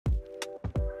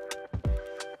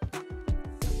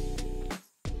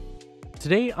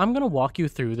Today, I'm going to walk you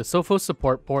through the Sophos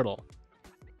Support Portal.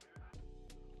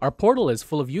 Our portal is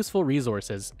full of useful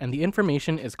resources, and the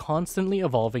information is constantly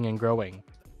evolving and growing.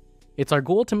 It's our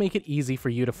goal to make it easy for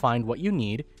you to find what you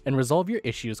need and resolve your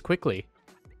issues quickly.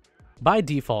 By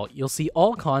default, you'll see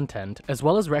all content as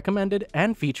well as recommended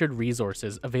and featured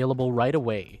resources available right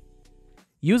away.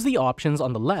 Use the options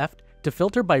on the left to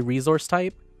filter by resource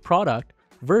type, product,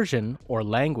 version, or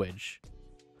language.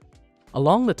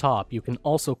 Along the top, you can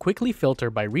also quickly filter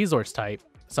by resource type,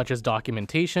 such as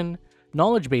documentation,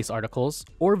 knowledge base articles,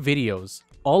 or videos,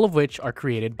 all of which are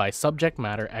created by subject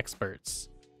matter experts.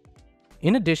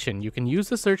 In addition, you can use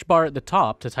the search bar at the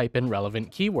top to type in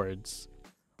relevant keywords.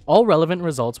 All relevant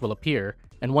results will appear,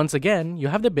 and once again, you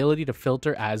have the ability to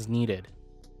filter as needed.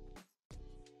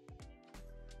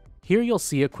 Here you'll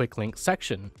see a quick links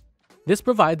section. This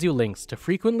provides you links to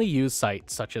frequently used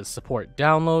sites such as Support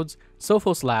Downloads,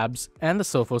 Sophos Labs, and the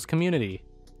Sophos community.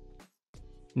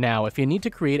 Now, if you need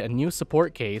to create a new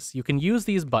support case, you can use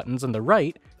these buttons on the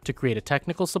right to create a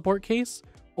technical support case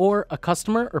or a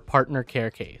customer or partner care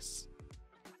case.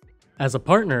 As a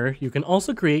partner, you can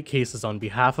also create cases on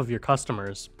behalf of your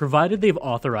customers, provided they've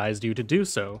authorized you to do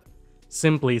so.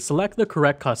 Simply select the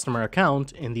correct customer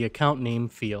account in the account name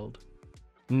field.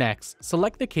 Next,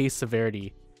 select the case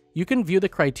severity. You can view the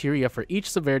criteria for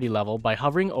each severity level by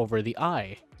hovering over the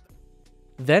eye.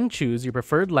 Then choose your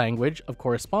preferred language of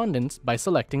correspondence by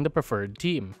selecting the preferred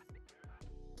team.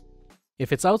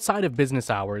 If it's outside of business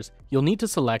hours, you'll need to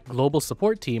select Global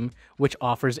Support Team, which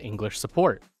offers English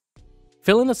support.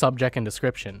 Fill in the subject and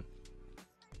description.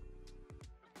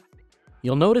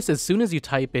 You'll notice as soon as you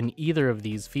type in either of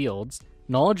these fields,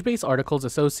 knowledge base articles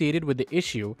associated with the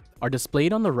issue are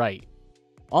displayed on the right.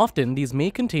 Often, these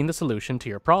may contain the solution to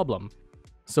your problem,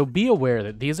 so be aware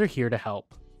that these are here to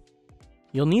help.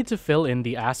 You'll need to fill in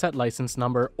the asset license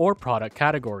number or product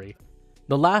category.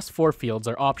 The last 4 fields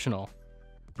are optional.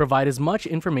 Provide as much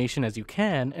information as you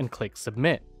can and click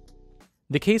Submit.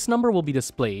 The case number will be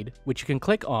displayed, which you can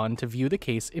click on to view the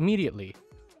case immediately.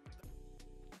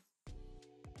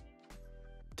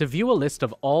 To view a list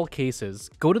of all cases,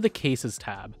 go to the Cases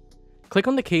tab. Click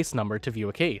on the case number to view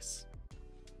a case.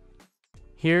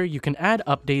 Here, you can add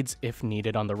updates if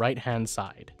needed on the right-hand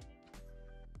side.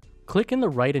 Click in the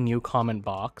Write a New Comment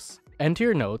box, enter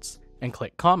your notes, and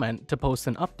click Comment to post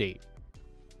an update.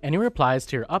 Any replies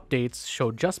to your updates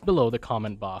show just below the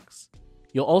comment box.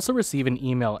 You'll also receive an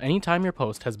email anytime your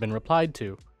post has been replied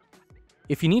to.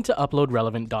 If you need to upload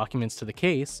relevant documents to the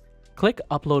case, click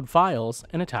Upload Files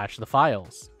and attach the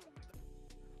files.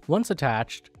 Once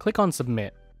attached, click on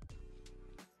Submit.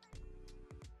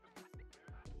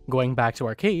 Going back to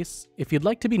our case, if you'd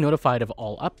like to be notified of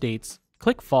all updates,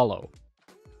 click Follow.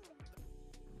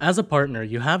 As a partner,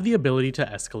 you have the ability to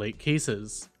escalate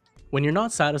cases. When you're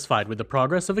not satisfied with the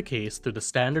progress of a case through the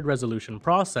standard resolution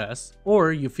process,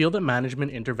 or you feel that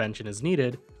management intervention is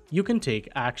needed, you can take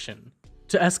action.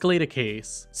 To escalate a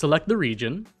case, select the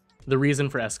region, the reason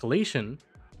for escalation,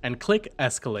 and click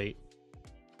Escalate.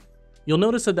 You'll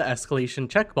notice that the escalation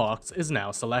checkbox is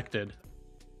now selected.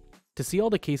 To see all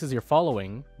the cases you're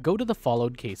following, go to the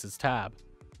Followed Cases tab.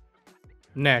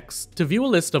 Next, to view a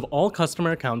list of all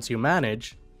customer accounts you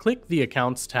manage, click the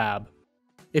Accounts tab.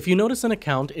 If you notice an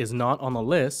account is not on the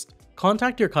list,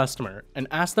 contact your customer and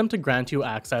ask them to grant you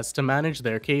access to manage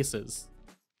their cases.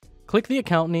 Click the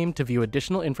account name to view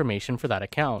additional information for that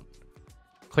account.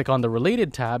 Click on the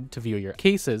Related tab to view your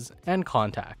cases and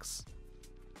contacts.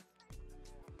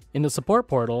 In the support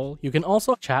portal, you can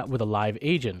also chat with a live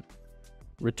agent.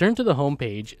 Return to the home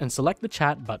page and select the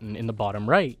chat button in the bottom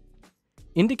right.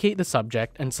 Indicate the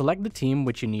subject and select the team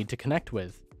which you need to connect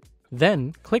with.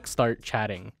 Then, click Start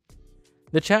Chatting.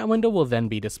 The chat window will then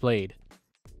be displayed.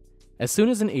 As soon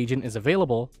as an agent is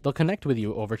available, they'll connect with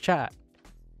you over chat.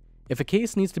 If a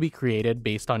case needs to be created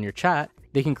based on your chat,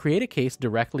 they can create a case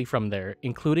directly from there,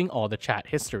 including all the chat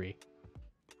history.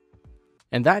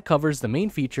 And that covers the main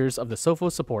features of the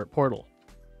Sophos Support Portal.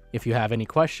 If you have any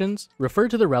questions, refer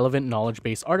to the relevant knowledge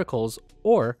base articles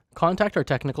or contact our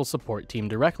technical support team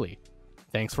directly.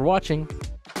 Thanks for watching.